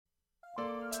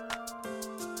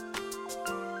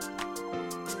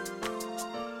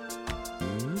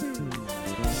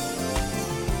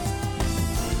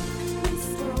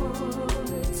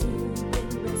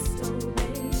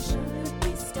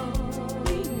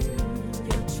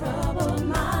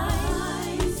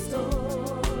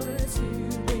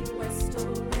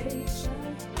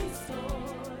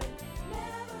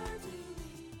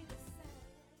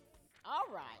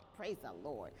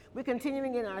We're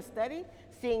continuing in our study,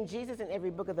 seeing Jesus in every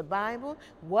book of the Bible.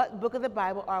 What book of the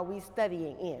Bible are we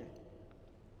studying in?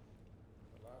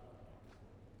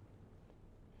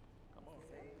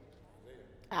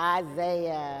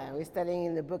 Isaiah. We're studying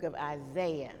in the book of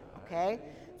Isaiah, okay?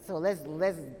 So let's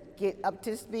get up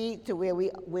to speed to where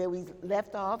we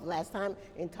left off last time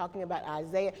in talking about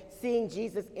Isaiah, seeing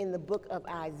Jesus in the book of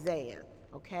Isaiah,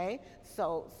 okay?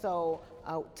 So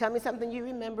tell me something you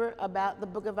remember about the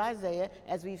book of Isaiah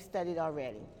as we've studied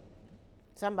already.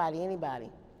 Somebody, anybody?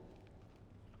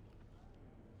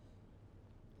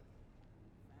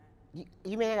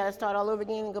 You may have got to start all over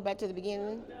again and go back to the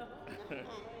beginning.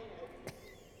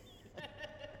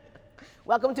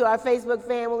 Welcome to our Facebook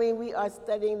family. We are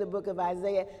studying the book of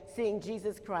Isaiah, seeing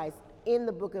Jesus Christ in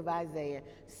the book of Isaiah,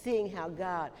 seeing how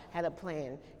God had a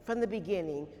plan from the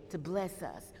beginning to bless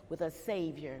us with a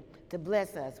Savior, to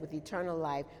bless us with eternal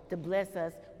life, to bless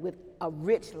us with a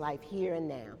rich life here and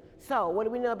now. So, what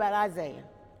do we know about Isaiah?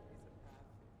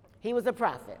 He was a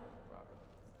prophet.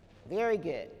 Very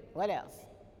good. What else?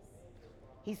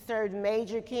 He served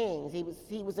major kings.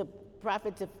 He was a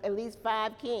prophet to at least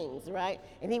 5 kings, right?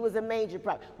 And he was a major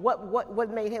prophet.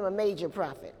 What made him a major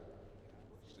prophet?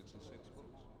 66 books.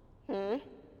 Because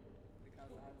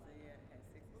Isaiah had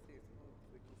 66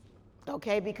 books.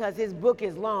 Okay, because his book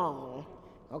is long.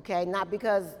 Okay, not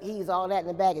because he's all that in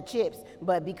a bag of chips,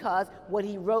 but because what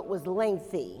he wrote was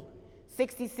lengthy.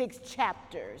 66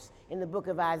 chapters in the book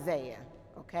of Isaiah,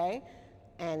 okay?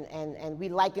 And we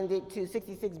likened it to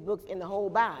 66 books in the whole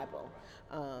Bible.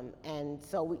 And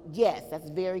so, yes, that's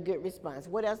a very good response.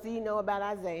 What else do you know about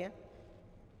Isaiah?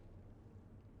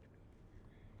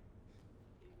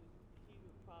 He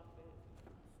would prophet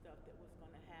stuff that was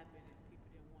going to happen and people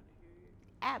didn't want to hear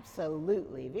it.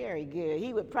 Absolutely, very good.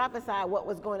 He would prophesy what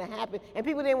was going to happen, and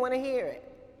people didn't want to hear it.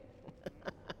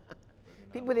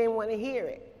 People didn't want to hear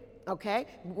it. Okay?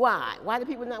 Why? Why do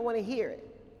people not want to hear it?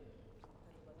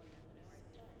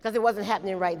 Because it wasn't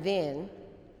happening right then.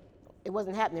 It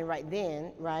wasn't happening right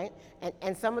then, right?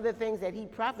 And some of the things that he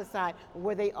prophesied,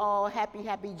 were they all happy,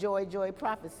 happy, joy, joy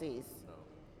prophecies?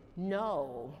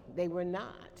 No, they were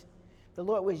not. The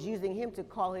Lord was using him to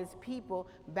call his people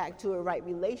back to a right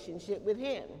relationship with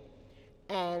him.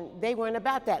 And they weren't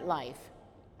about that life.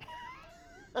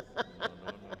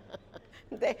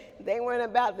 They weren't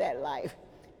about that life.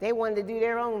 They wanted to do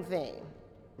their own thing,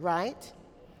 right?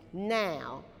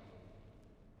 Now,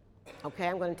 okay,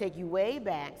 I'm going to take you way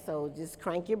back, so just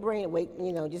crank your brain,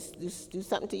 just do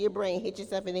something to your brain, hit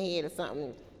yourself in the head or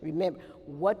something. Remember,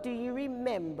 what do you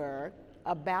remember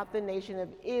about the nation of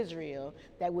Israel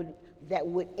that would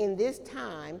in this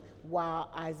time, while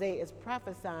Isaiah is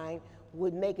prophesying,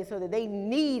 would make it so that they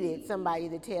needed somebody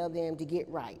to tell them to get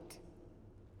right?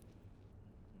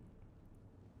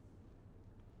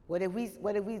 What have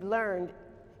we learned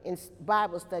in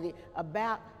Bible study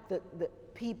about the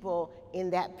people in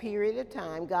that period of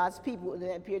time, God's people in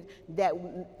that period, that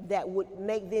would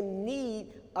make them need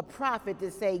a prophet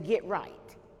to say, get right?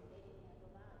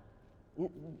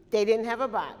 They didn't have a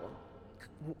Bible.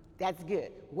 That's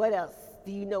good. What else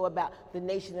do you know about the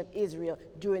nation of Israel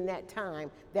during that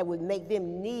time that would make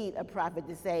them need a prophet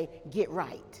to say, get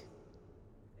right?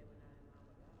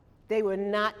 They were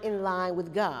not in line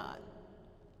with God.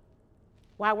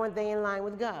 Why weren't they in line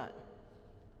with God?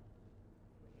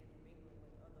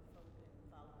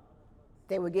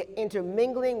 They were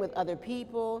intermingling with other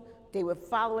people. They were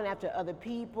following after other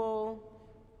people.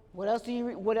 What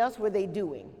else were they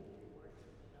doing?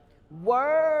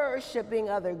 Worshiping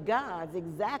other gods.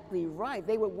 Exactly right.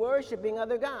 They were worshiping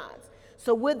other gods.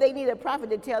 So would they need a prophet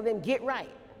to tell them, get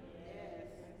right?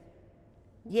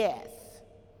 Yes.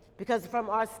 Because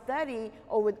from our study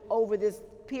over this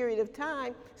period of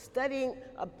time, studying,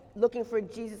 looking for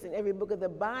Jesus in every book of the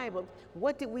Bible,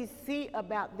 what did we see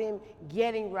about them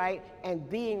getting right and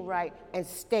being right and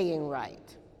staying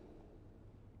right?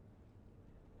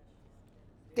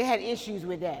 They had issues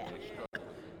with that.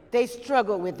 They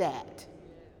struggled with that.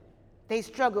 They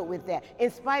struggled with that.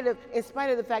 In spite of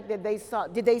the fact that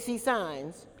did they see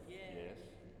signs? Yes.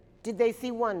 Did they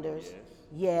see wonders?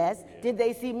 Yes. Did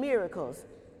they see miracles?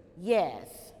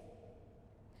 Yes.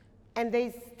 And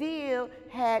they still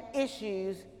had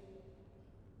issues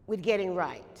with getting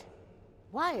right.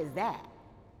 Why is that?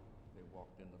 They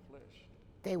walked in the flesh.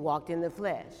 They walked in the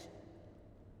flesh.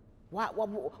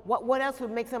 What else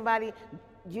would make somebody,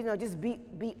 just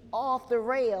be off the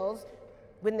rails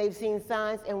when they've seen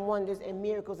signs and wonders and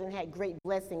miracles and had great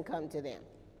blessing come to them?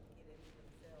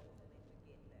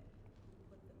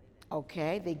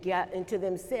 Okay, they got into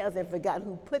themselves and forgot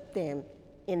who put them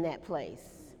in that place.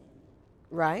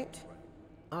 Right?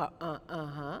 You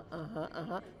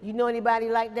know anybody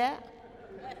like that?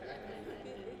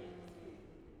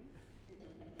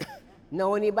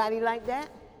 Know anybody like that?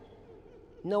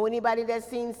 Know anybody that's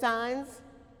seen signs?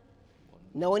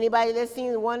 Know anybody that's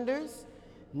seen wonders?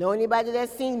 Know anybody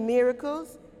that's seen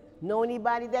miracles? Know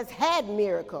anybody that's had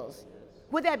miracles?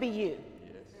 Would that be you?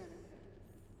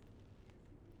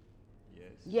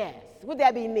 Yes. Would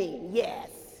that be me?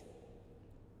 Yes.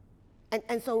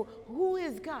 And so who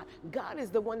is God? God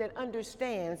is the one that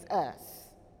understands us.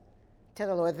 Tell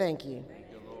the Lord, thank you.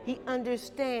 He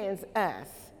understands us.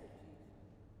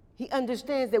 He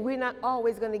understands that we're not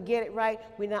always going to get it right.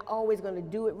 We're not always going to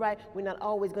do it right. We're not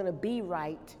always going to be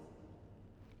right.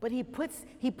 But he puts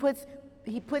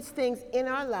things in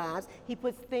our lives. He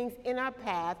puts things in our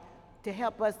path to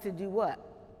help us to do what?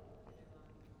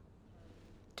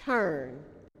 Turn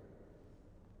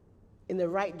in the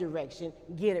right direction,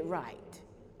 get it right.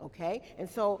 Okay? And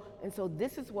so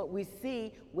this is what we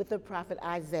see with the prophet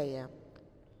Isaiah.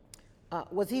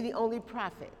 Was he the only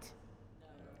prophet?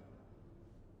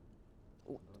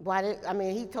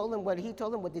 He told them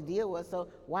what the deal was, so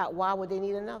why would they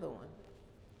need another one?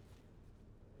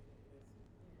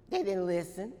 They didn't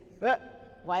listen.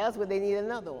 Why else would they need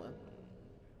another one?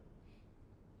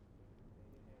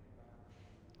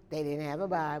 They didn't have a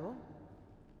Bible.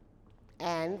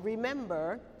 And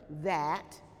remember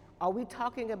that, are we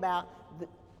talking about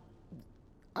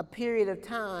a period of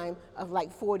time of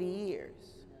like 40 years?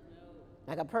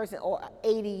 Like a person, or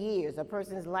 80 years, a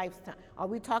person's lifetime. Are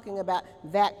we talking about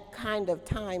that kind of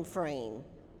time frame?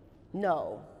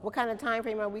 No. What kind of time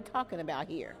frame are we talking about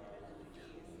here?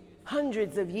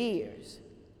 Hundreds of years.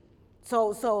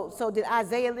 So did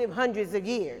Isaiah live hundreds of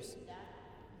years?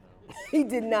 He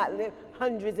did not live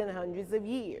hundreds and hundreds of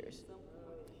years.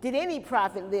 Did any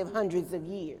prophet live hundreds of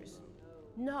years?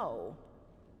 No.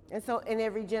 And so in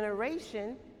every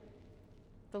generation,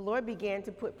 the Lord began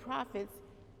to put prophets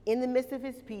in the midst of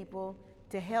his people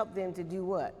to help them to do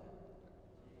what?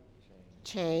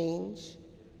 Change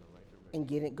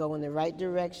and go in the right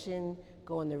direction,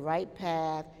 go in the right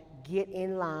path, get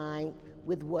in line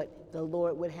with what the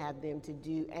Lord would have them to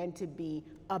do and to be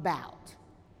about.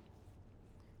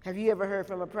 Have you ever heard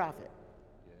from a prophet?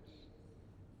 Yes.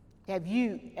 Have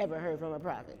you ever heard from a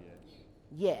prophet?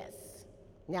 Yes.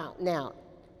 Now,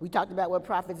 we talked about what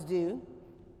prophets do,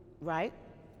 right?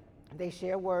 They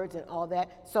share words and all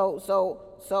that.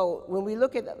 So when we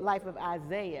look at the life of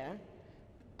Isaiah,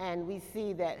 and we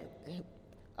see that,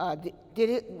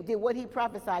 did what he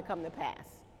prophesied come to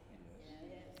pass?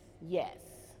 Yes.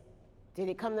 Did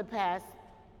it come to pass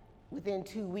within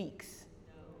 2 weeks?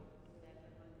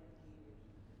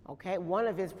 Okay, one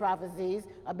of his prophecies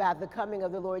about the coming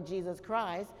of the Lord Jesus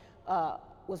Christ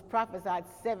was prophesied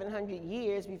 700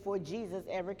 years before Jesus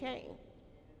ever came.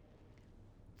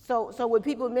 So would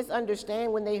people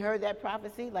misunderstand when they heard that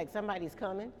prophecy, like somebody's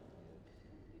coming?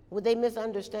 Would they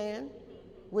misunderstand?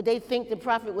 Would they think the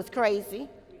prophet was crazy?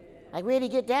 Like, where'd he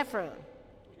get that from?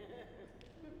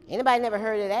 Anybody never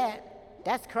heard of that?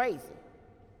 That's crazy.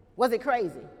 Was it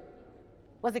crazy?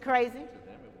 Was it crazy?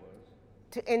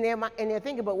 To them it was. In their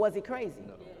thinking, but was it crazy?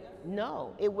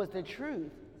 No, it was the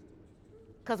truth.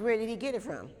 Because where did he get it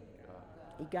from?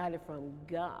 He got it from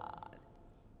God.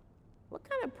 What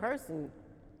kind of person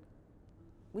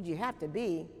would you have to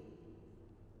be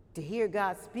to hear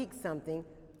God speak something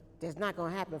that's not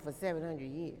going to happen for 700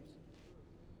 years?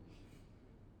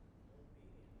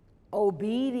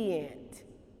 Obedient,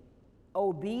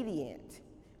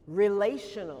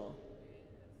 relational,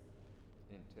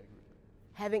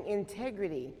 having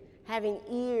integrity, having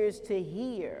ears to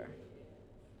hear,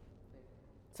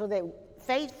 so that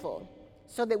faithful,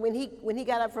 so that when he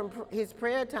got up from his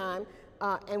prayer time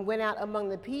and went out among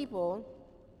the people,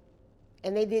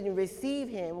 and they didn't receive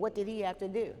him, what did he have to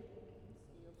do?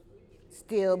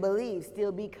 Still believe,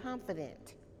 still be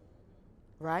confident,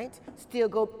 right? Still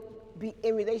go be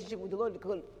in relationship with the Lord, to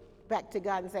go back to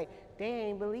God and say, they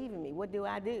ain't believing me. What do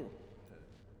I do?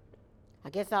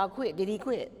 I guess I'll quit. Did he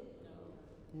quit?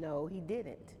 No, he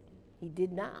didn't. He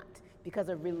did not, because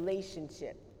of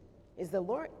relationship. Is the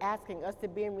Lord asking us to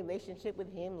be in relationship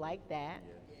with him like that?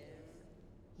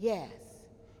 Yes.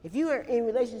 If you are in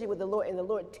relationship with the Lord and the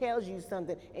Lord tells you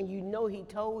something and you know he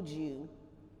told you,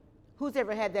 who's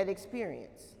ever had that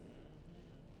experience?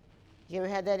 You ever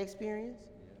had that experience?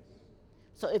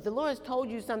 So if the Lord has told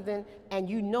you something and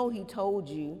you know he told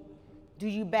you, do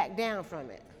you back down from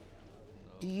it?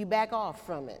 Do you back off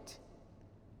from it?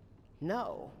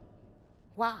 No.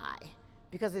 Why?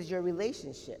 Because it's your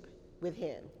relationship with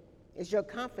him. It's your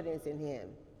confidence in him.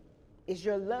 It's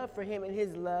your love for him and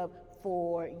his love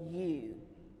for you.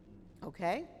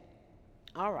 Okay?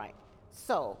 All right.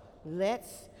 So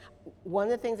one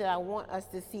of the things that I want us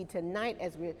to see tonight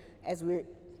as we're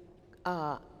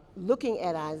looking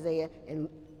at Isaiah and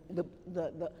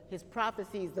his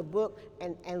prophecies, the book,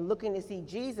 and looking to see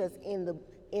Jesus in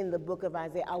the book of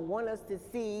Isaiah, I want us to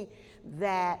see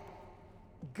that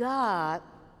God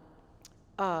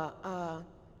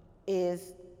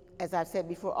is, as I've said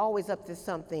before, always up to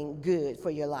something good for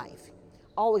your life,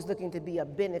 always looking to be a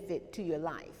benefit to your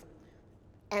life,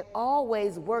 and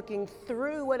always working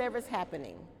through whatever's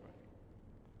happening.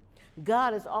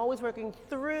 God is always working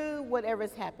through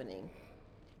whatever's happening.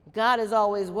 God is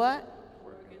always what?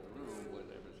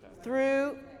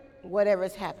 Through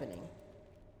whatever's happening.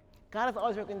 God is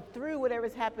always working through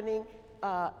whatever's happening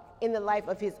in the life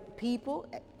of his people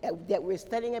that we're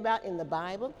studying about in the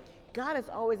Bible. God is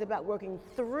always about working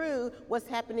through what's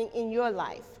happening in your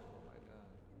life.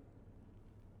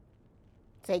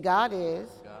 Say, God is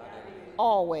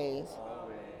always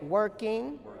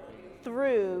working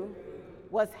through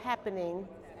what's happening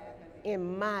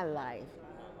in my life.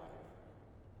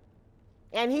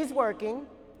 And he's working.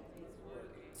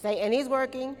 Say, and he's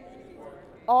working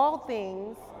all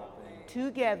things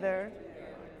together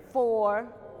for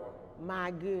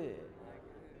my good.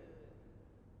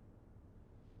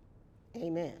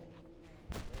 Amen.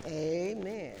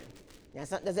 Amen. Now,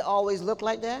 does it always look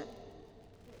like that?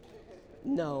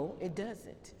 No, it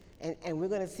doesn't. And we're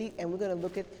going to see, and we're going to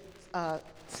look at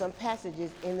some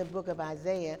passages in the book of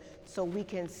Isaiah so we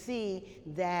can see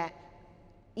that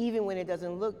even when it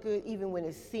doesn't look good, even when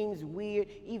it seems weird,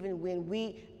 even when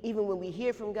we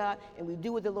hear from God and we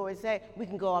do what the Lord said, we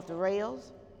can go off the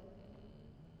rails,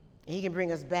 and he can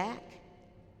bring us back,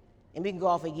 and we can go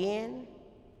off again,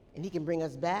 and he can bring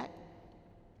us back,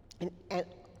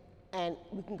 and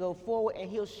we can go forward, and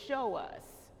he'll show us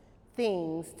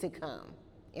things to come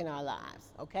in our lives,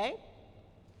 okay?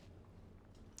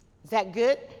 Is that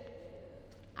good?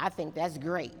 I think that's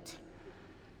great.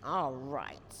 All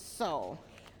right, so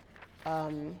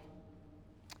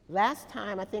last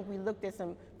time I think we looked at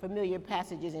some familiar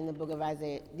passages in the book of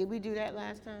Isaiah. Did we do that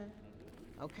last time?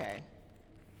 Okay.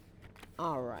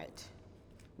 All right.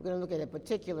 We're going to look at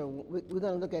we're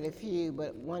going to look at a few,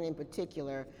 but one in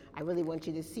particular I really want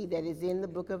you to see that is in the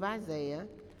book of Isaiah,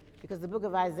 because the book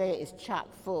of Isaiah is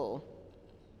chock full.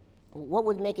 What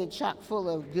would make it chock full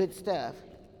of good stuff?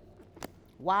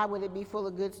 Why would it be full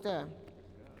of good stuff?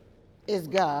 It's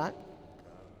God.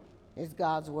 It's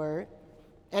God's word.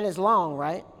 And it's long,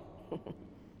 right?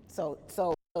 So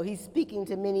he's speaking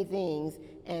to many things,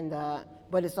 and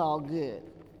but it's all good.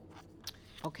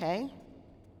 Okay?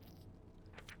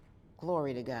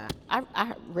 Glory to God.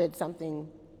 I heard something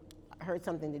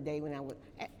today when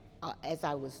as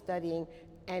I was studying,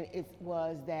 and it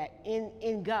was that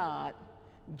in God,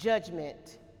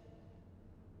 judgment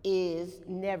is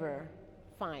never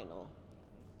final.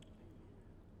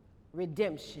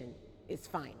 Redemption is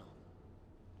final.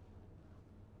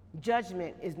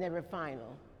 Judgment is never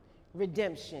final.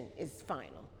 Redemption is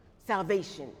final.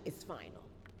 Salvation is final.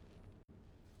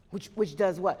 Which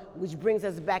does what? Which brings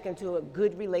us back into a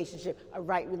good relationship, a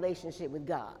right relationship with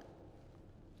God.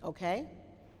 Okay?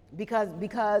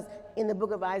 Because in the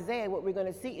book of Isaiah, what we're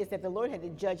going to see is that the Lord had to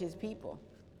judge his people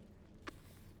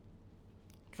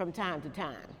from time to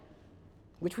time,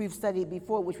 which we've studied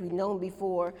before, which we've known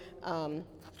before, and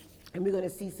we're going to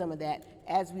see some of that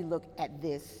as we look at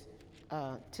this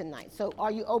tonight. So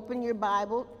are you open your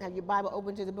Bible? Have your Bible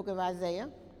open to the book of Isaiah?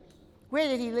 Where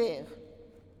did he live?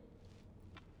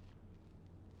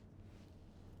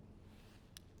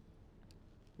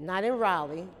 Not in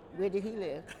Raleigh. Where did he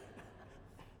live?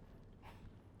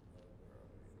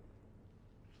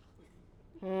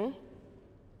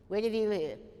 Where did he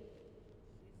live?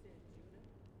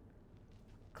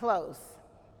 Close.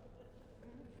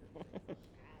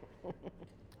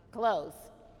 Close.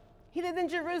 He lived in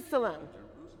Jerusalem.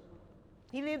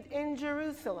 He lived in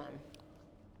Jerusalem.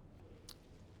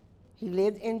 He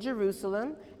lived in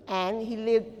Jerusalem, and he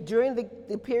lived during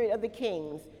the period of the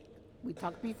kings. We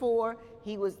talked before,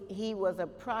 he was a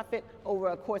prophet over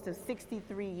a course of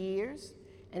 63 years.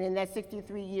 And in that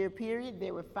 63-year period,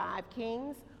 there were 5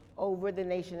 kings over the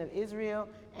nation of Israel,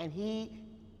 and he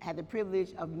had the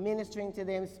privilege of ministering to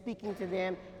them, speaking to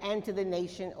them, and to the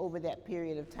nation over that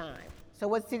period of time. So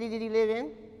what city did he live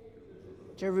in?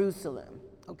 Jerusalem,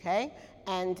 okay?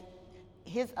 And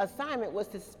his assignment was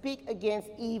to speak against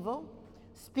evil,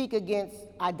 speak against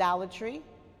idolatry.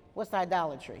 What's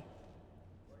idolatry?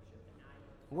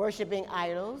 Worshiping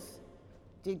idols.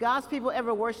 Did God's people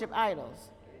ever worship idols?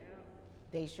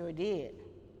 They sure did.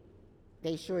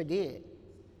 They sure did.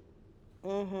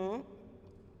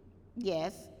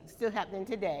 Yes, still happening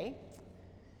today.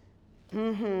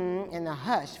 And a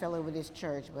hush fell over this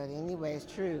church, but anyway,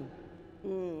 it's true.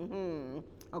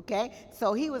 Okay,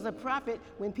 so he was a prophet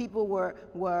when people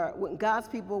when God's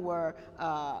people were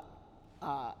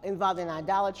involved in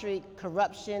idolatry,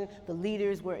 corruption. The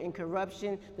leaders were in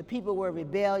corruption. The people were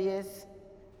rebellious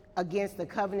against the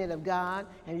covenant of God.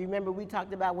 And remember, we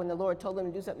talked about when the Lord told them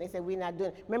to do something, they said, we're not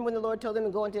doing it. Remember when the Lord told them to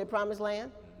go into the promised land?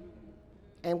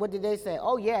 And what did they say?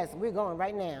 Oh, yes, we're going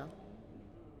right now.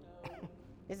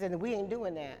 They said, we ain't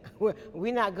doing that.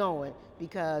 We're not going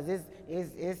because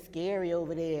it's scary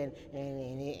over there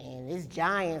and it's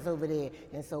giants over there.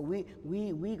 And so we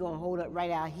going to hold up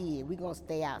right out here. We're going to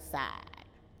stay outside.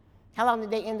 How long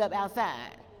did they end up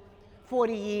outside?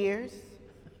 40 years.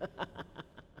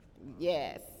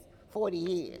 Yes, 40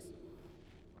 years.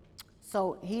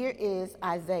 So here is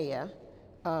Isaiah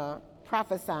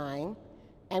prophesying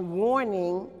and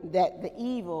warning that the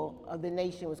evil of the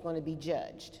nation was going to be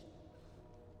judged,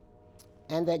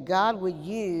 and that God would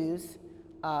use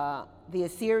the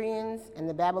Assyrians and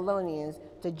the Babylonians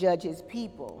to judge his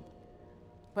people.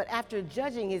 But after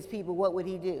judging his people, what would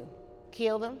he do?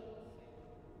 Kill them?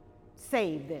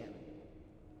 Save them.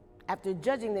 After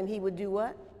judging them, he would do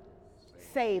what?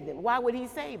 Save them. Why would he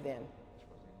save them?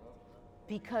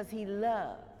 Because he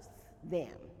loves them.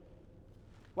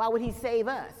 Why would he save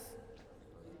us?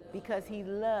 Because he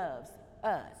loves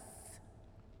us.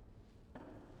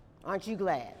 Aren't you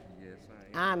glad? Yes,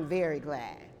 I am. I'm very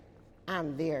glad.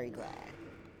 I'm very glad.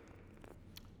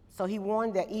 So he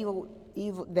warned that evil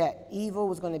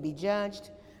was going to be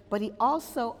judged, but he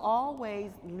also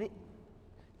always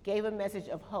gave a message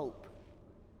of hope.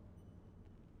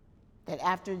 That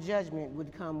after judgment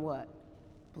would come what?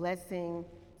 Blessing,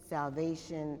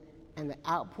 salvation, and the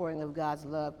outpouring of God's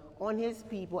love on his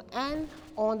people and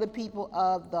on the people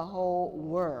of the whole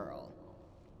world.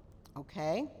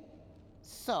 Okay?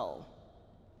 So,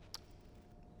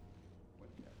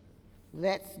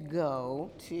 let's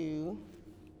go to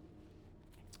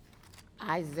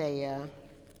Isaiah.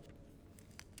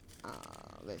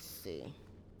 Let's see.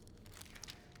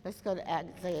 Let's go to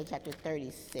Isaiah chapter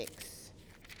 36.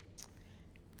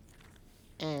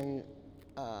 And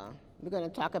we're going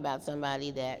to talk about somebody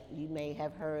that you may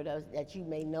have heard of, that you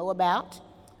may know about.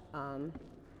 And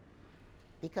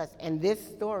this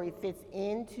story fits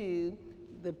into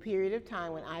the period of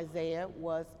time when Isaiah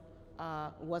was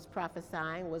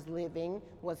prophesying, was living,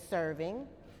 was serving.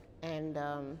 And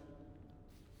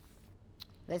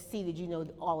let's see, did you know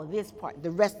all of this part?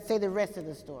 Say the rest of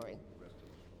the story.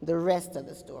 The rest of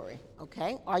the story,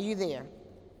 okay? Are you there?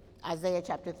 Isaiah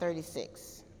chapter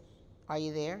 36. Are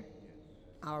you there?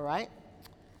 All right.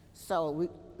 So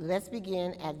let's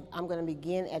begin I'm going to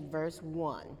begin at verse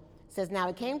 1. It says, now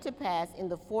it came to pass in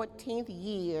the 14th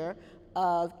year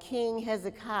of King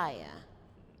Hezekiah.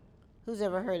 Who's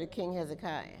ever heard of King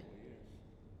Hezekiah?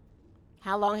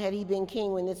 How long had he been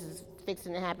king when this is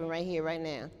fixing to happen right here, right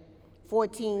now?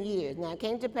 14 years. Now it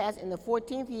came to pass in the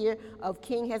 14th year of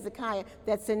King Hezekiah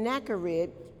that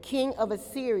Sennacherib, king of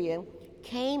Assyria,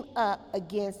 came up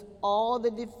against all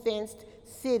the defenced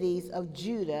cities of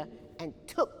Judah and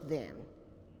took them.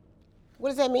 What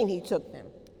does that mean, he took them?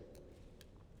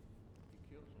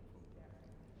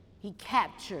 He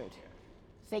captured.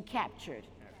 Say captured.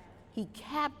 He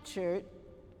captured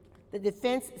the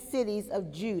defenced cities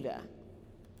of Judah.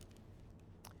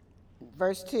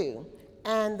 Verse 2.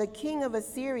 And the king of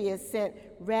Assyria sent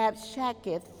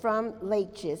Rabshakeh from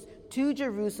Lachish to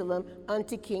Jerusalem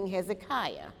unto King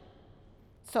Hezekiah.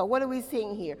 So what are we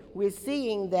seeing here? We're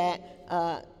seeing that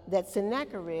that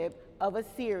Sennacherib of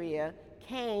Assyria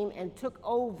came and took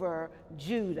over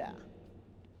Judah.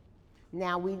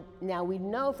 Now we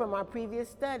know from our previous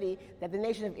study that the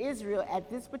nation of Israel at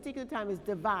this particular time is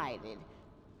divided.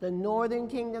 The northern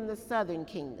kingdom, the southern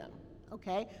kingdom.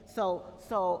 Okay?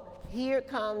 So here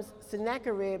comes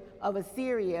Sennacherib of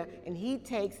Assyria, and he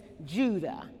takes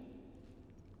Judah.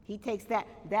 He takes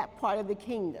that part of the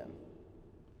kingdom.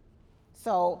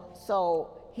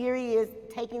 So here he is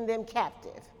taking them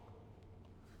captive.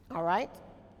 All right?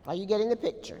 Are you getting the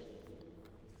picture?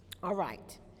 All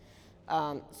right.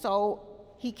 So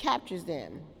he captures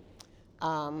them.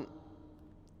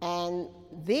 And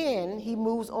then he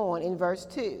moves on in verse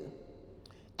 2.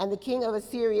 And the king of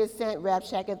Assyria sent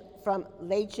Rabshakeh from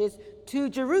Lachish to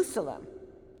Jerusalem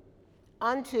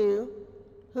unto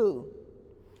who?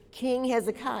 King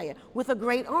Hezekiah with a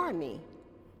great army.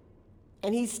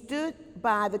 And he stood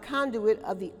by the conduit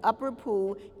of the upper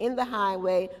pool in the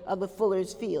highway of the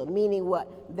fuller's field. Meaning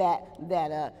what?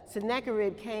 That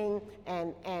Sennacherib came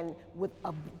and with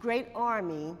a great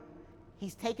army,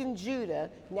 he's taken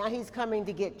Judah, now he's coming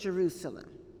to get Jerusalem.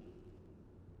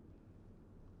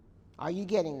 Are you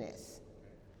getting this?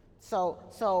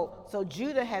 So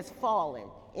Judah has fallen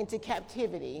into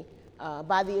captivity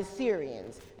by the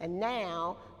Assyrians, and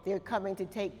now they're coming to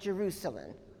take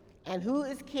Jerusalem. And who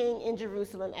is king in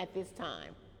Jerusalem at this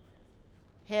time?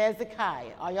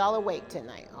 Hezekiah. Are y'all awake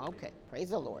tonight? Okay, praise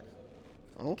the Lord.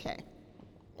 Okay,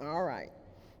 all right.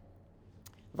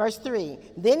 Verse 3,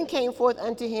 then came forth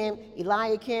unto him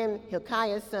Eliakim,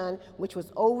 Hilkiah's son, which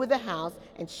was over the house,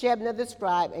 and Shebna the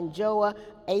scribe, and Joah,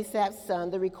 Asaph's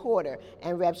son, the recorder.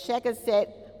 And Rabshakeh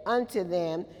said unto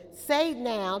them, say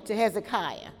now to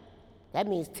Hezekiah, that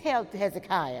means tell to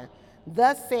Hezekiah,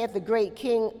 thus saith the great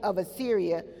king of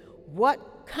Assyria,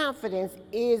 what confidence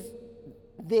is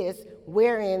this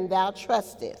wherein thou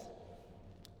trustest?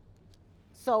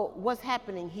 So what's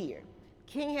happening here?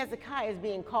 King Hezekiah is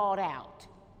being called out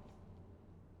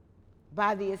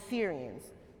by the Assyrians,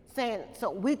 saying,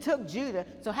 so we took Judah,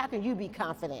 so how can you be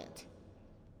confident?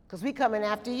 Because we coming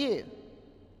after you.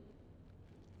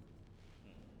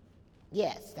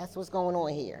 Yes, that's what's going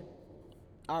on here.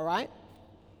 All right?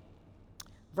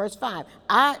 Verse 5,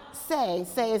 I say,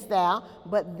 sayest thou,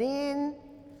 but they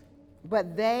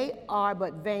are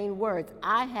but vain words.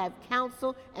 I have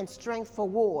counsel and strength for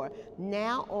war.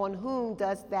 Now on whom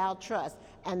dost thou trust,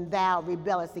 and thou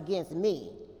rebellest against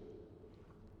me?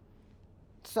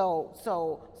 So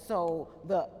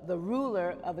the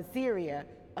ruler of Assyria,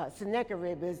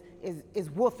 Sennacherib, is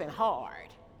woofing hard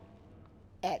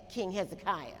at King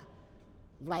Hezekiah.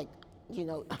 Like, you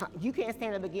know, you can't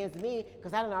stand up against me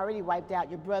because I done already wiped out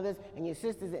your brothers and your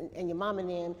sisters and your mom and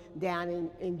them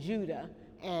down in Judah,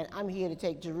 and I'm here to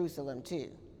take Jerusalem too.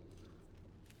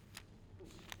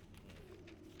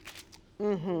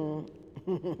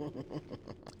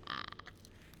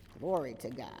 Glory to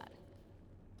God.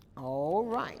 All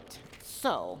right.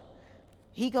 So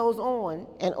he goes on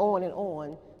and on and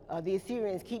on. The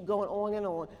Assyrians keep going on and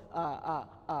on,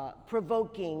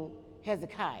 provoking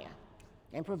Hezekiah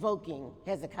and provoking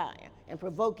Hezekiah and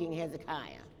provoking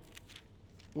Hezekiah.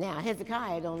 Now,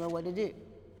 Hezekiah don't know what to do.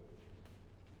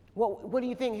 What do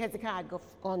you think Hezekiah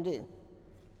going to do?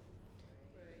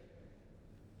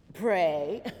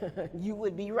 Pray. You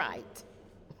would be right.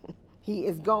 He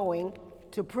is going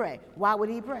to pray. Why would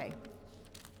he pray?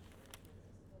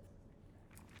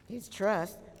 His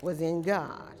trust was in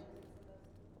God.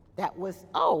 That was,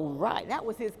 that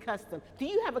was his custom. Do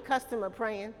you have a custom of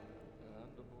praying?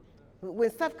 When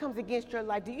stuff comes against your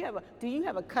life, do you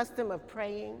have a custom of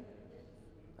praying?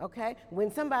 Okay?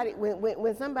 When somebody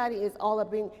is all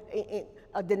up in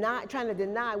trying to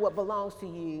deny what belongs to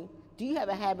you, do you have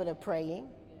a habit of praying?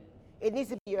 It needs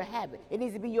to be your habit. It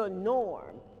needs to be your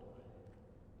norm.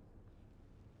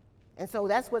 And so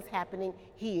that's what's happening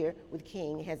here with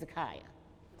King Hezekiah.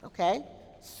 Okay?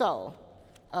 So,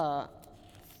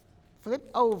 flip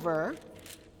over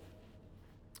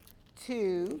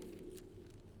to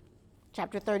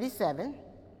chapter 37.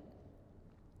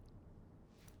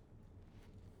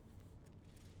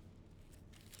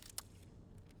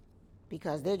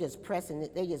 Because they're just pressing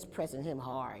him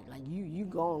hard. Like you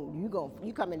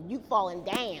falling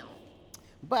down.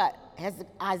 But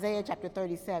Isaiah chapter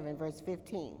 37, verse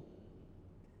 15.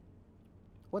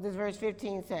 What does verse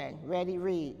 15 say? Ready,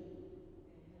 read.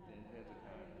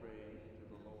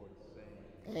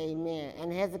 Amen.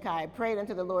 And Hezekiah prayed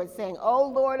unto the Lord, saying, O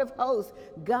Lord of hosts,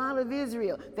 God of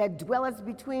Israel, that dwellest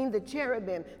between the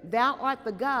cherubim, thou art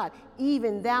the God,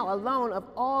 even thou alone of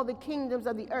all the kingdoms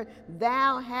of the earth.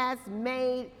 Thou hast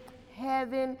made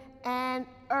heaven and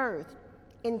earth.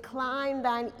 Incline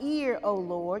thine ear, O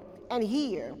Lord, and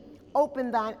hear.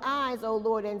 Open thine eyes, O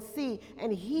Lord, and see,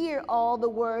 and hear all the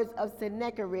words of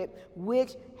Sennacherib,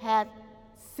 which hath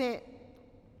sent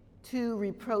to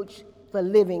reproach the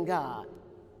living God.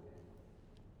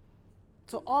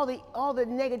 So all the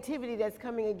negativity that's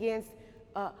coming against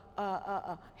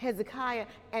Hezekiah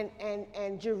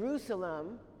and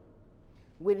Jerusalem,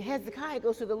 when Hezekiah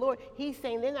goes to the Lord, he's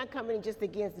saying they're not coming just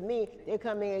against me, they're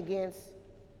coming against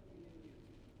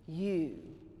you.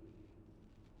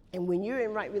 And when you're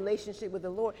in right relationship with the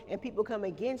Lord and people come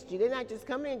against you, they're not just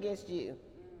coming against you.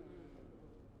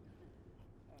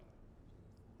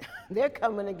 They're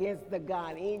coming against the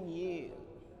God in you,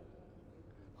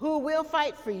 who will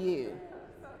fight for you.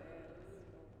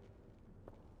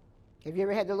 Have you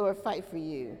ever had the Lord fight for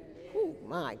you? Oh,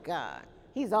 my God.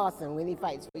 He's awesome when he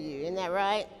fights for you. Isn't that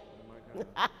right?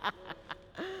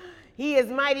 He is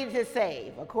mighty to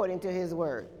save, according to his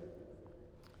word.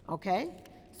 Okay?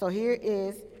 So here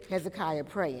is Hezekiah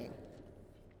praying.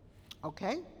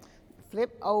 Okay?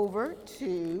 Flip over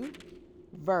to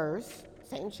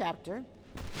same chapter,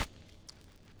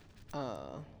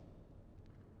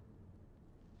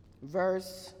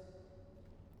 verse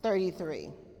 33.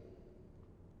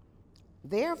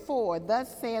 Therefore,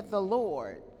 thus saith the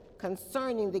Lord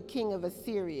concerning the king of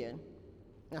Assyria,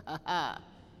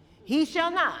 he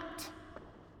shall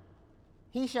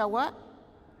what?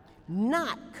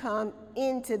 Not come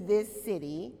into this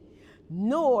city,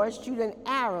 nor shoot an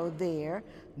arrow there,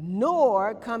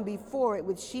 nor come before it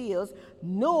with shields,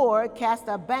 nor cast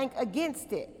a bank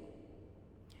against it.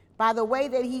 By the way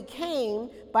that he came,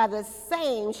 by the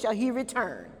same shall he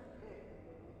return,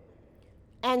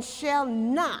 and shall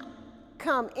not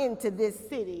come into this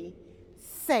city,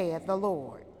 saith the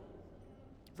Lord.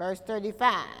 Verse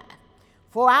 35,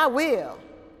 for I will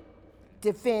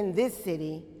defend this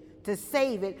city to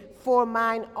save it for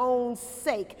mine own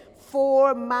sake,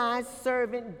 for my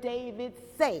servant David's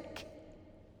sake.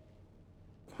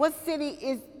 What city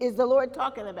is the Lord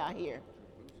talking about here?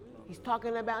 He's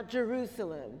talking about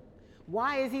Jerusalem.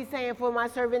 Why is he saying for my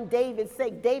servant David's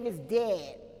sake? David's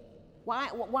dead.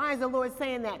 Why is the Lord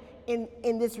saying that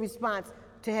in this response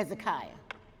to Hezekiah?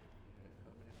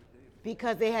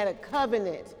 Because they had a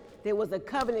covenant. There was a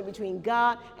covenant between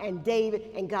God and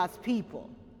David and God's people.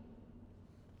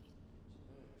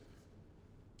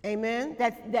 Amen?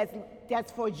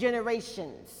 That's for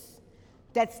generations.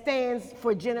 That stands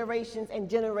for generations and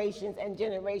generations and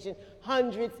generations,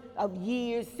 hundreds of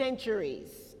years,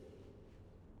 centuries.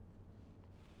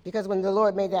 Because when the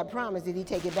Lord made that promise, did he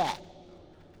take it back?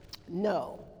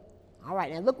 No. All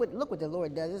right, now look what the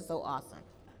Lord does. It's so awesome.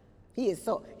 He is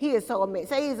so amazing.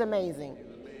 Say he's amazing.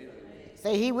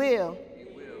 Say he will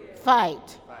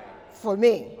fight for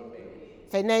me.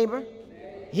 Say neighbor,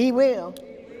 he will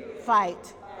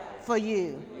fight for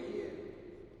you.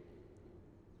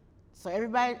 So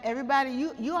everybody,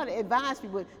 you ought to advise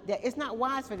people that it's not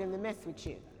wise for them to mess with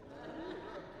you.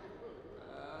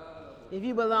 If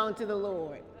you belong to the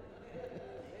Lord,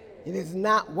 it is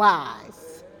not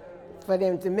wise for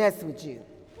them to mess with you.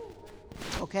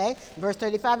 Okay, verse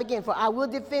 35 again, for I will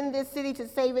defend this city to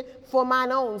save it for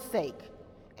mine own sake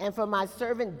and for my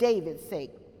servant David's sake.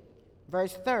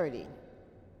 Verse 30,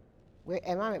 where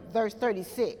am I? Verse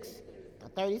 36.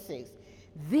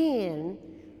 Then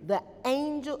the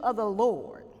angel of the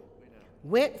Lord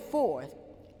went forth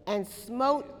and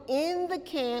smote in the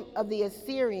camp of the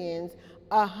Assyrians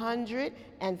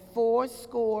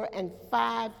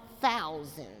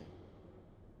 185,000.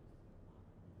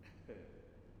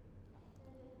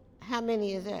 How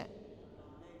many is that?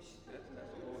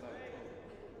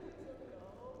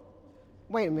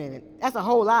 Wait a minute. That's a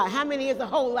whole lot. How many is a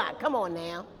whole lot? Come on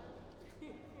now.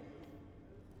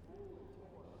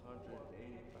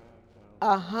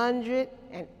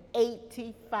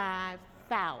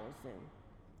 185,000.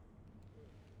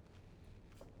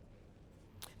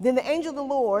 Then the angel of the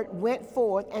Lord went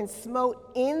forth and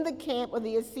smote in the camp of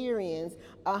the Assyrians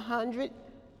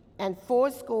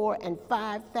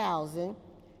 185,000.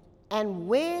 And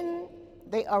when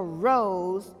they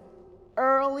arose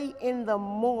early in the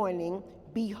morning,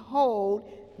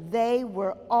 behold, they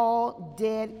were all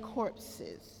dead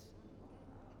corpses.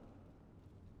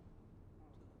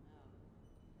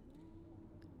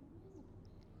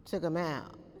 Took them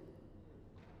out.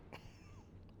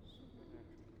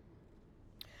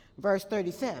 Verse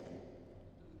 37.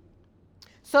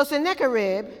 So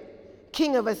Sennacherib,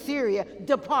 king of Assyria,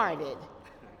 departed.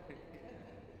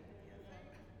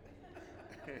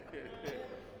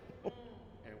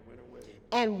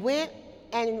 And went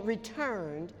and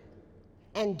returned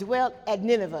and dwelt at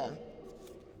Nineveh.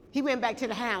 He went back to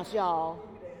the house, y'all.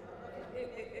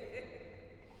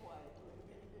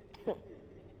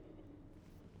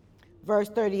 Verse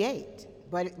 38.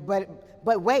 But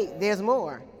wait, there's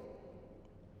more.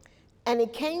 And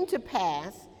it came to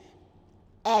pass,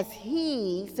 as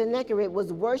he, Sennacherib,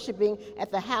 was worshiping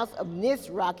at the house of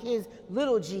Nisroch, his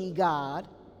little g god,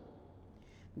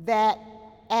 that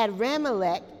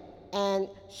Adramelech and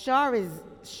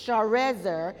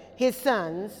Sharezer, his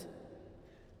sons,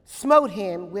 smote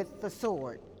him with the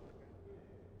sword.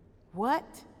 What?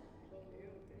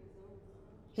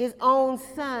 His own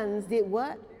sons did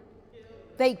what?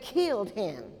 They killed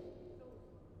him.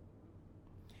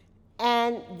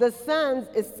 And the sons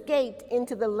escaped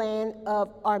into the land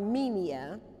of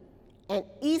Armenia, and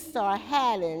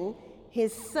Esarhaddon,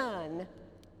 his son,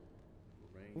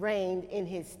 reigned in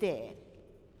his stead.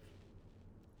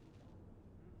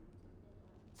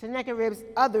 Sennacherib's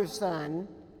other son,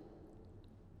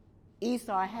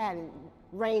 Esarhaddon,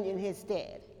 reigned in his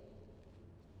stead.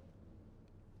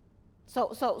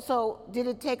 So did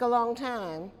it take a long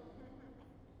time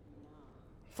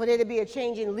for there to be a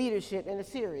change in leadership in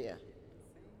Assyria?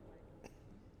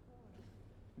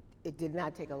 It did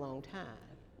not take a long time.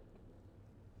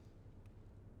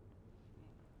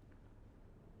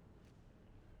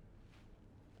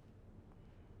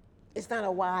 it's not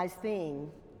a wise thing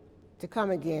to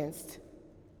come against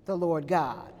the Lord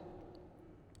God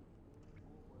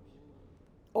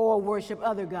or worship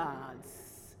other gods.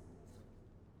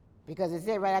 Because it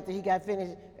said right after he got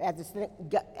finished,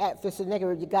 after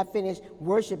Sennacherib got finished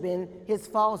worshiping his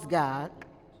false god,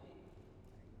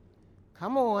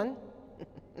 come on,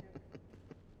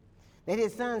 that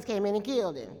his sons came in and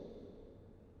killed him.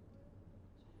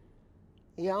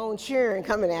 Your own children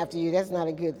coming after you, that's not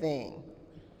a good thing.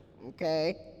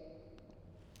 Okay?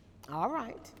 All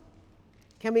right.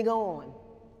 Can we go on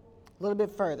a little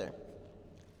bit further?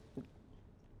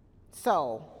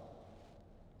 So,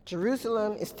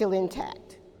 Jerusalem is still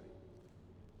intact.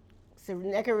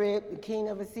 Sennacherib, the king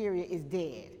of Assyria, is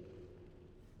dead.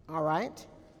 All right?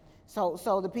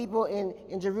 So the people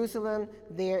in Jerusalem,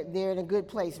 they're in a good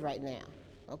place right now.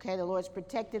 Okay? The Lord's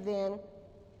protected them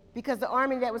because the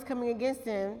army that was coming against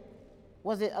them,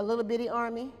 was it a little bitty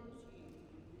army?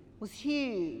 It was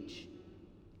huge.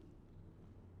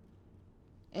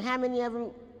 And how many of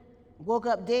them woke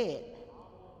up dead?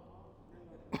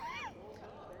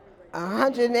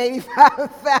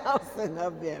 185,000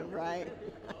 of them, right?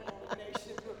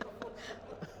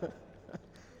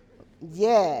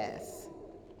 Yes.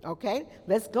 Okay,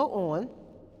 let's go on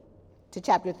to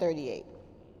chapter 38.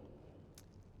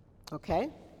 Okay?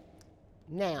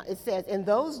 Now, it says, in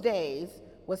those days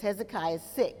was Hezekiah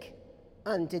sick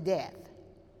unto death.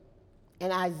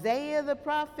 And Isaiah the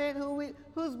prophet,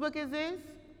 whose book is this?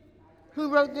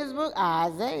 Who wrote this book?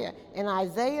 Isaiah. And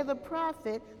Isaiah the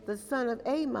prophet, the son of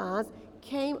Amoz,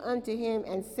 came unto him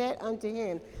and said unto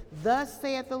him, thus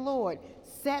saith the Lord,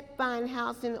 set thine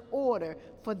house in order,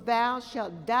 for thou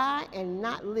shalt die and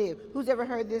not live. Who's ever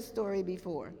heard this story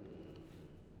before?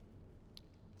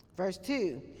 Verse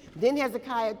 2, then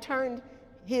Hezekiah turned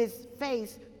his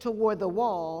face toward the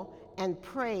wall and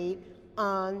prayed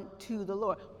unto the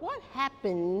Lord. What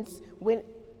happens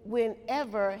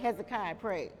whenever Hezekiah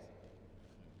prays?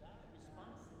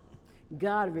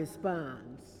 God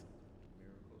responds.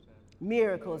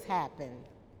 Miracles happen.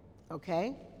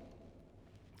 Okay?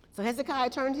 So Hezekiah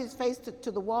turned his face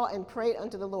to the wall and prayed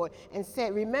unto the Lord and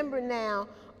said, remember now,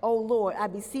 O Lord, I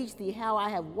beseech thee how I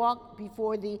have walked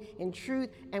before thee in truth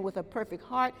and with a perfect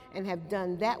heart and have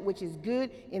done that which is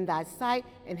good in thy sight.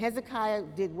 And Hezekiah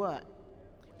did what?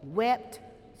 Wept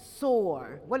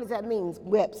sore. What does that mean,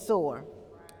 wept sore?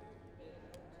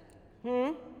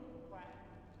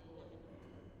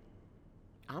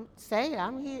 Say it.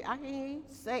 I'm here. I can hear you.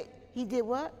 Say it. He did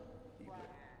what?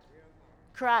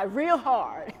 Cried real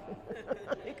hard.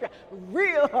 He cried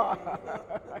real hard.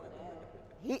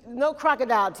 No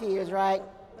crocodile tears, right?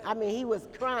 I mean, he was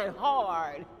crying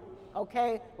hard,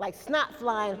 okay? Like snot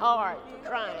flying hard,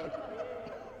 crying.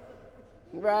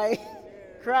 Right?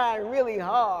 Crying really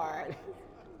hard.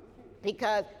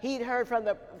 Because he'd heard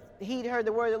the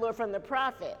word of the Lord from the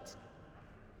prophet.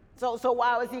 So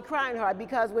why was he crying hard?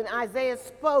 Because when Isaiah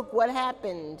spoke, what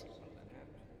happened?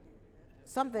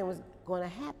 Something was going to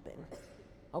happen.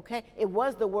 Okay? It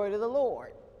was the word of the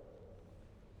Lord.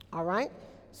 All right?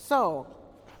 So,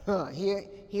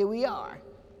 here we are.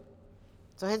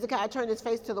 So Hezekiah turned his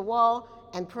face to the wall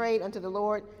and prayed unto the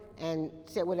Lord and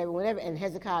said whatever. And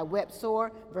Hezekiah wept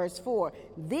sore. Verse 4.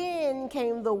 Then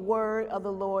came the word of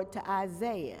the Lord to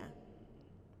Isaiah,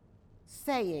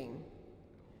 saying,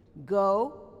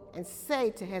 go and say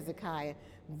to Hezekiah,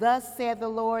 thus saith the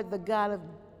Lord, the God of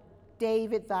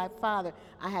David thy father,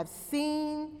 I have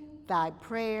seen thy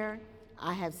prayer,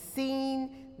 I have seen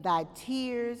thy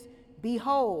tears.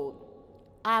 Behold,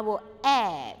 I will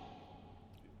add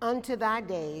unto thy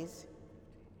days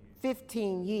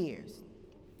 15 years,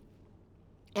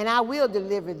 and I will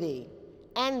deliver thee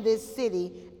and this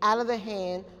city out of the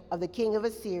hand of the king of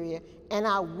Assyria, and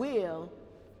I will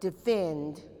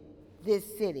defend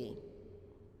this city.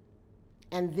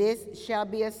 And this shall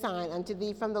be a sign unto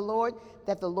thee from the Lord,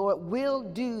 that the Lord will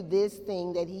do this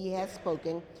thing that he has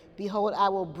spoken. Behold, I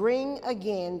will bring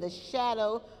again the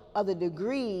shadow of the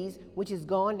degrees which is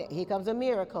gone. Here comes a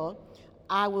miracle.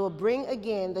 I will bring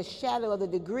again the shadow of the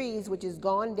degrees which is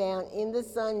gone down in the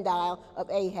sundial of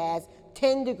Ahaz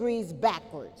 10 degrees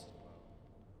backwards.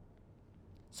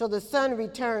 So the sun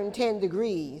returned 10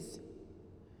 degrees,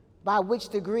 by which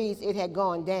degrees it had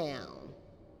gone down.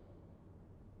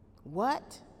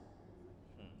 What?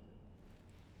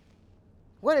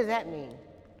 What does that mean?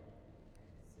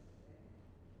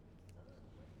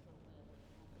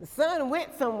 The sun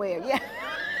went somewhere, yeah.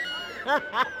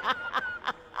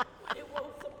 It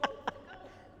wasn't supposed to go.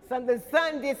 So the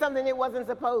sun did something it wasn't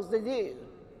supposed to do.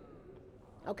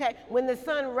 Okay, when the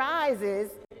sun rises,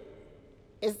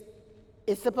 it's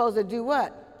supposed to do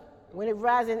what? When it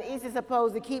rises in the east, it's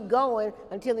supposed to keep going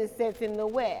until it sets in the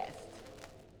west.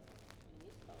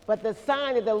 But the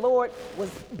sign that the Lord was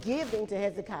giving to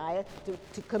Hezekiah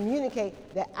to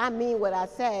communicate that I mean what I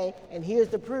say, and here's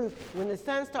the proof. When the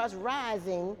sun starts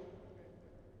rising,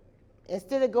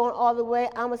 instead of going all the way,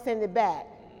 I'm going to send it back.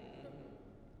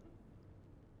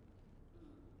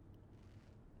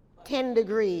 10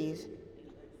 degrees.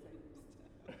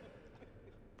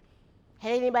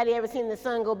 Had anybody ever seen the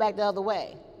sun go back the other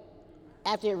way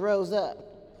after it rose up?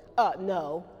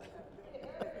 No.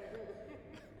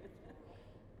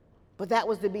 But that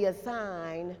was to be a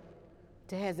sign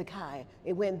to Hezekiah.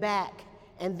 It went back,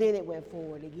 and then it went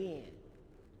forward again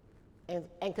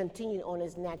and continued on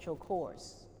its natural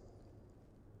course.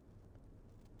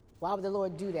 Why would the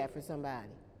Lord do that for somebody?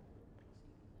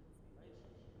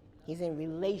 He's in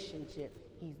relationship.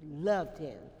 He loved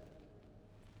him.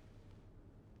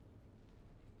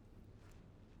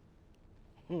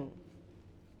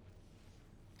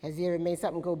 Has he ever made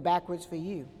something go backwards for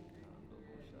you?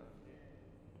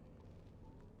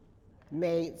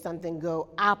 Made something go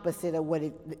opposite of what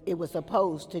it was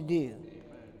supposed to do?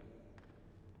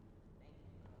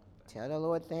 Tell the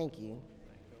Lord thank you.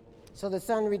 So the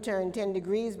sun returned 10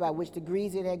 degrees, by which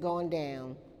degrees it had gone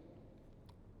down.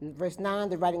 In verse 9,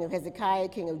 the writing of Hezekiah,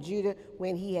 king of Judah,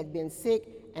 when he had been sick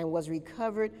and was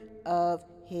recovered of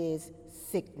his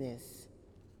sickness.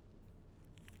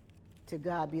 To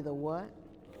God be the what?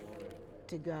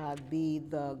 To God be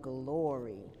the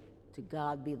glory. To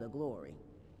God be the glory.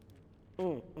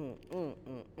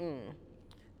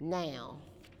 Now,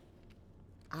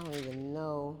 I don't even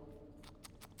know.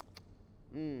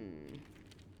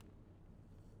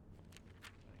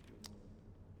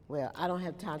 Well, I don't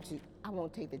have time I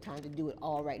won't take the time to do it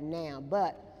all right now,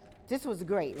 but this was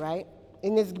great, right?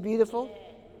 Isn't this beautiful?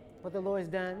 What the Lord's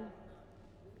done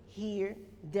here,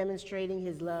 demonstrating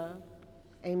his love.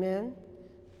 Amen.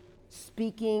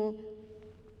 Speaking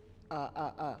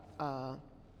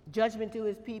judgment to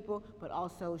his people, but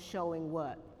also showing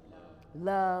what?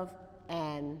 Love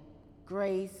and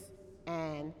grace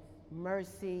and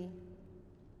mercy.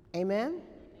 Amen?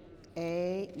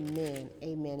 Amen.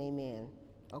 Amen. Amen.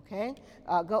 Okay?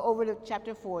 Go over to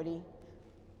chapter 40.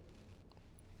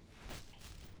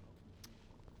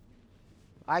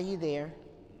 Are you there?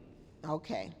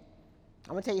 Okay.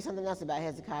 I'm going to tell you something else about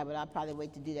Hezekiah, but I'll probably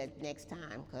wait to do that next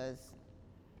time because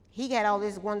he got all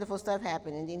this wonderful stuff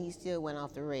happen, and then he still went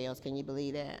off the rails. Can you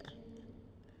believe that?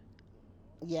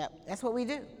 Yep, that's what we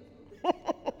do.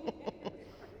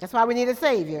 That's why we need a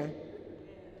Savior.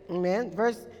 Amen.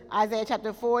 Isaiah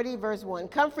chapter 40, verse 1.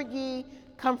 Comfort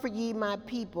ye my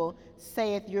people,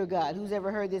 saith your God. Who's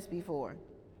ever heard this before?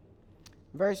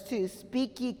 Verse 2,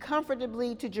 speak ye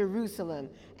comfortably to Jerusalem,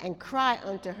 and cry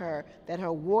unto her that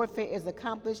her warfare is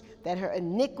accomplished, that her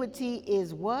iniquity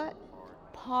is what?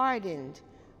 Pardoned.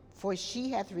 For she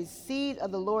hath received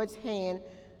of the Lord's hand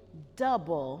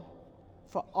double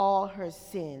for all her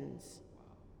sins.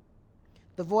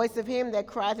 The voice of him that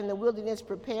crieth in the wilderness,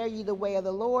 prepare ye the way of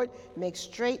the Lord, make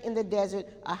straight in the desert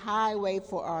a highway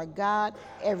for our God.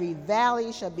 Every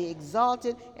valley shall be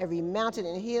exalted, every mountain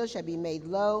and hill shall be made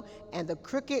low, and the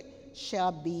crooked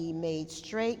shall be made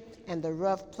straight, and the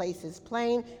rough places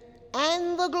plain,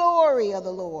 and the glory of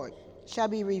the Lord shall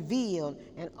be revealed,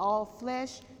 and all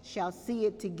flesh shall see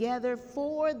it together,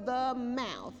 for the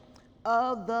mouth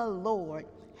of the Lord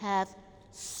hath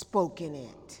spoken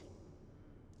it.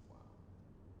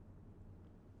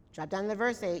 Drop down to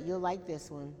verse 8. You'll like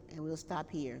this one, and we'll stop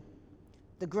here.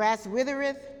 The grass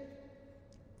withereth,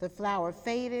 the flower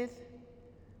fadeth,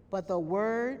 but the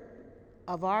word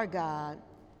of our God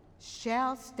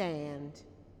shall stand.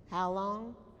 How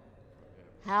long?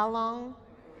 How long?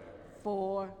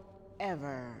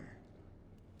 Forever.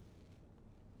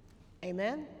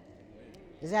 Amen?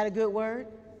 Is that a good word?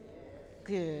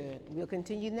 Good. We'll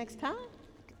continue next time.